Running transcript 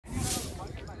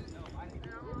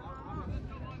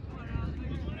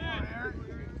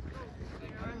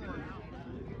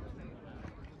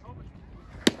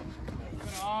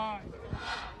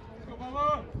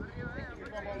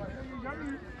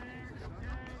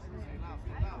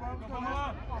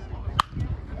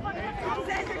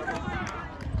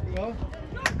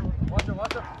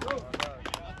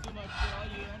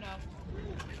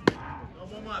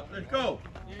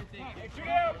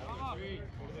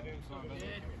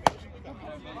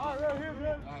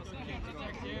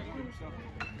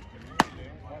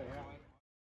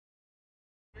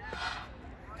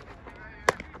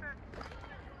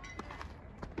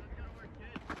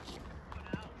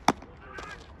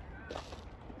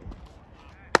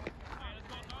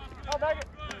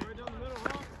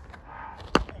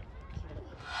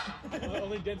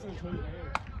Only Denson could.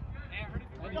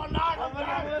 Go,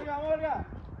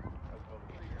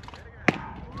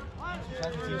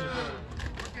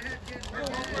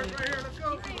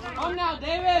 Come now,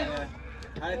 David!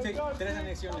 Ahora take 3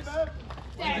 anexiones.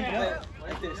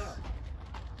 Like this.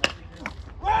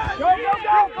 Go!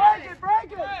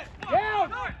 Break it! Down!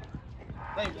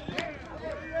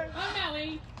 Come now,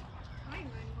 Lee!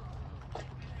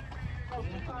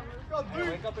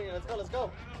 Wake up here. Let's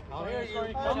go. I'll hear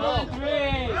you. Come on, 3!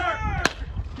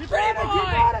 Keep running!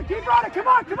 Come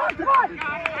on! I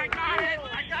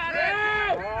got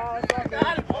it!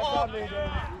 Got it, Paul!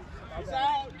 He's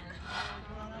out!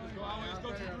 Let's go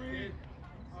to 3.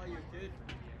 Oh, you kid.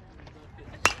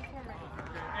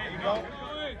 Hey, you go.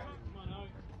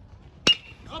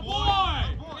 Good boy!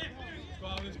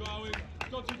 Let's go, Let's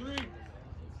go to 3.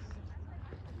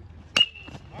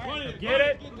 Get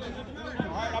it!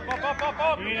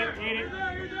 Up. Eat it.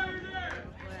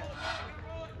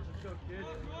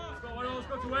 Let's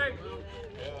go to 8.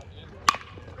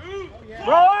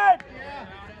 Throw it!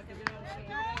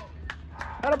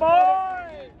 Atta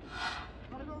boy!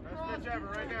 Best pitch ever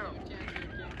right now.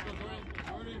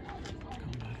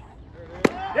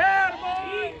 Yeah,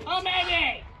 boy! Oh,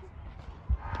 baby!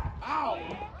 Ow!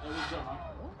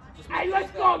 Hey,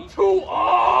 let's go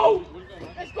 2-0!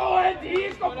 Let's go, Andy!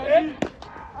 Let's go, Ben!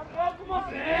 Come on,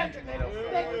 Ben!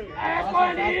 Let's go,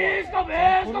 Andy! Let's go,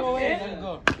 Ben! Let's go, Ben!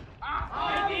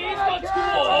 Andy, let's go 2-0!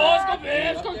 Let's go,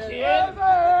 Ben! Let's go, kid!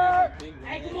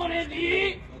 Hey, come on,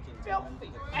 Andy!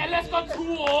 Hey, let's go 2-0!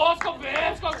 Let's go, Ben!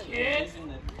 Let's go, kid!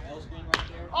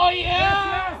 Oh,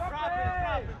 yeah!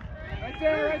 Right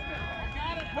there.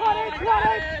 Run it!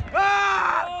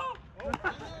 Ah!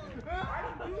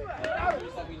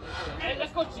 Hey,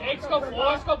 let's go, Jake. Let's go, 4.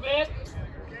 Let's go, Ben.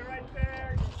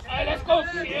 Hey, let's go,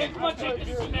 Jake. Come on, Jake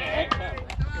the snake.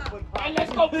 Hey,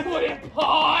 let's go, pudding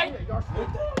pie.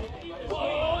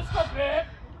 Oh, let's go, Ben.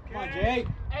 Come on, Jake.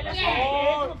 Hey, let's go, Jake.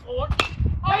 Come on, 4.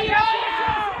 Oh,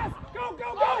 yeah! Go!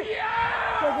 Oh,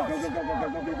 yeah!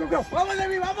 Go! Vamos,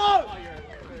 Levi, vamos!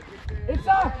 It's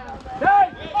up!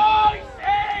 Hey! Oh, he's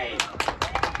saved!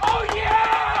 Oh,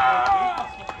 yeah!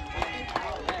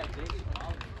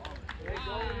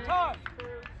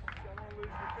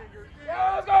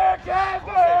 Let's go,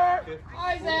 Casper!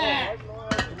 Isaac!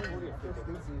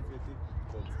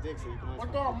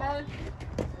 What's going on, man?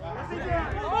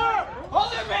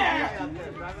 Hold it, man!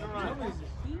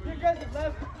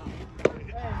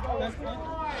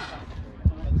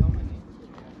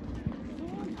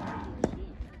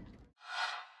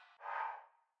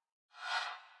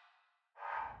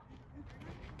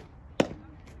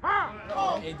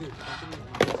 Hey, dude.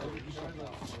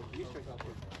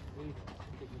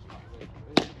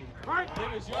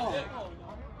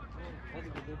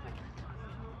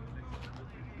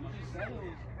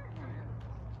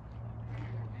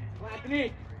 Anthony!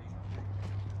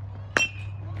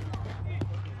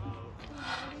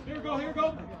 Here we go. You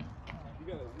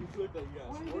look like you got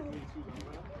sporting shoes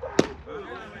on.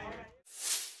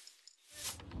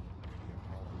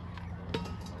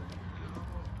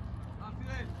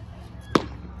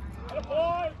 Atta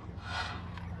boy!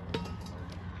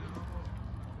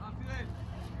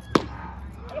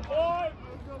 Atta boy!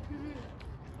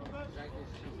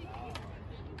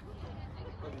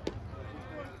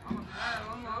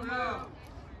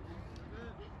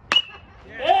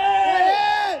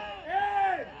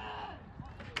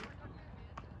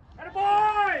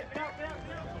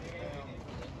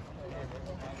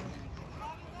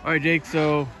 All right, Jake,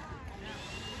 so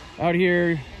out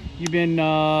here you've been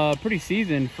pretty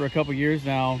seasoned for a couple years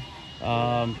now,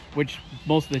 which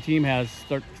most of the team has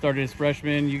started as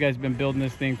freshmen. You guys have been building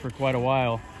this thing for quite a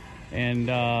while, and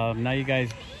now you guys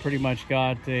pretty much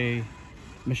got a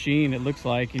machine, it looks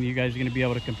like, and you guys are going to be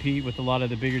able to compete with a lot of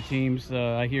the bigger teams.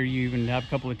 I hear you even have a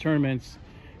couple of tournaments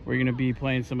where you're going to be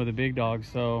playing some of the big dogs,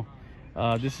 so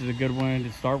this is a good one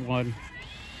to start one,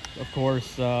 of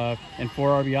course, and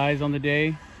 4 RBIs on the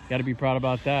day. Got to be proud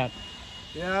about that.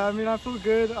 Yeah, I mean, I feel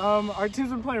good. Our team's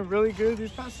been playing really good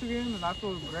these past 2 games, and I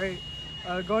feel great.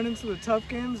 Going into the tough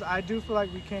games, I do feel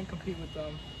like we can compete with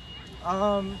them.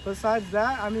 Besides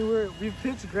that, I mean, we've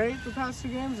pitched great the past 2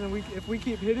 games, and if we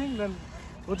keep hitting, then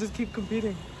we'll just keep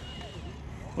competing.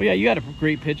 Well, yeah, you had a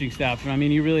great pitching staff. I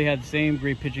mean, you really had the same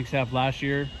great pitching staff last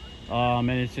year, and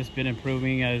it's just been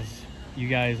improving as you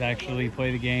guys actually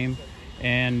play the game.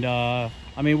 And I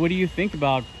mean, what do you think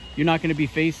about, you're not going to be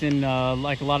facing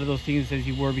like a lot of those teams as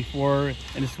you were before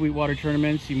in the Sweetwater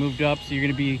tournaments. You moved up, so you're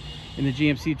going to be in the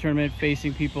GMC tournament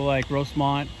facing people like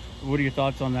Rosemont. What are your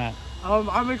thoughts on that?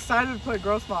 I'm excited to play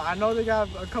Grossmont. I know they got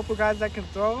a couple guys that can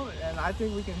throw, and I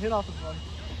think we can hit off of them.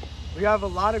 We have a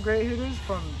lot of great hitters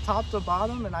from top to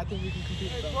bottom, and I think we can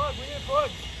compete with them.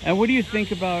 And what do you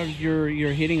think about your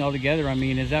hitting altogether? I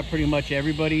mean, is that pretty much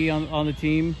everybody on the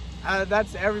team?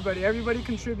 That's everybody. Everybody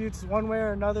contributes one way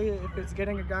or another. If it's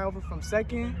getting a guy over from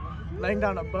second, laying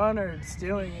down a bunt, or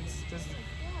stealing, it's just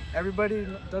everybody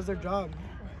does their job.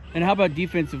 And how about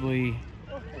defensively?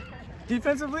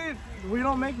 Defensively, we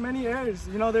don't make many errors.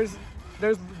 You know, there's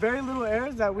very little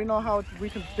errors that we know how we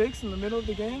can fix in the middle of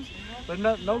the games, but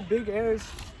no big errors.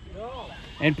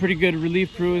 And pretty good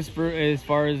relief crew as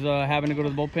far as having to go to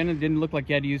the bullpen. It didn't look like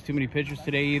you had to use too many pitchers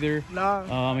today either.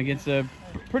 Nah. Against a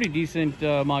pretty decent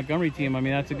Montgomery team. I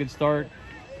mean, that's a good start.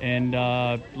 And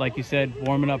like you said,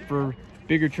 warming up for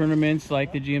bigger tournaments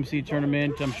like the GMC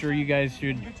tournament. I'm sure you guys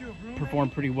should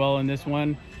perform pretty well in this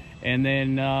one. And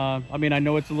then, I mean, I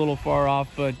know it's a little far off,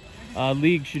 but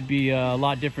league should be a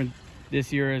lot different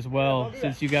this year as well,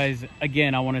 since you guys,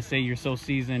 again, I want to say you're so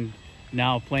seasoned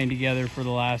now playing together for the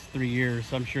last 3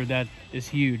 years. I'm sure that is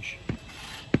huge.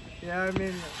 Yeah, I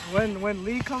mean, when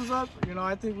league comes up, you know,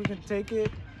 I think we can take it.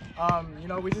 You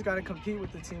know, we just got to compete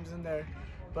with the teams in there,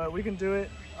 but we can do it.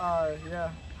 Yeah.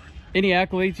 Any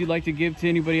accolades you'd like to give to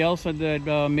anybody else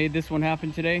that made this one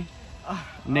happen today,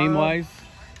 name-wise?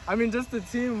 I mean, just the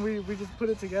team, we just put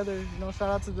it together. You know, shout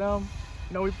out to them.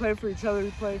 You know, we play for each other,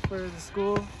 we play for the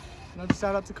school. You know, just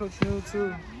shout out to Coach New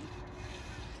too.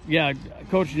 Yeah,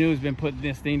 Coach New has been putting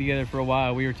this thing together for a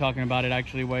while. We were talking about it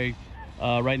actually right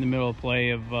in the middle of play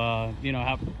of, you know,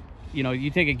 how, you know,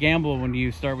 you take a gamble when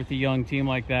you start with a young team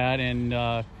like that,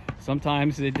 and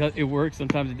sometimes it works,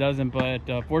 sometimes it doesn't. But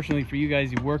fortunately for you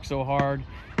guys, you work so hard,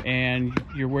 and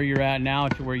you're where you're at now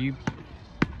to where you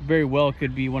very well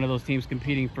could be one of those teams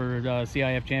competing for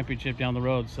CIF championship down the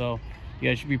road. So you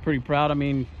guys should be pretty proud. I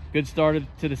mean, good start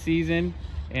to the season.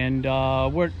 And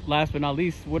last but not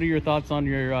least, what are your thoughts on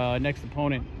your next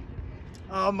opponent?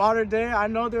 Modern Day, I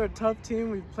know they're a tough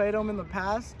team. We've played them in the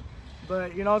past,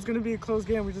 but you know, it's going to be a close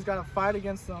game. We just got to fight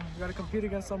against them. We got to compete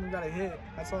against them. We got to hit.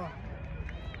 That's all.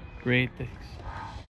 Great, thanks.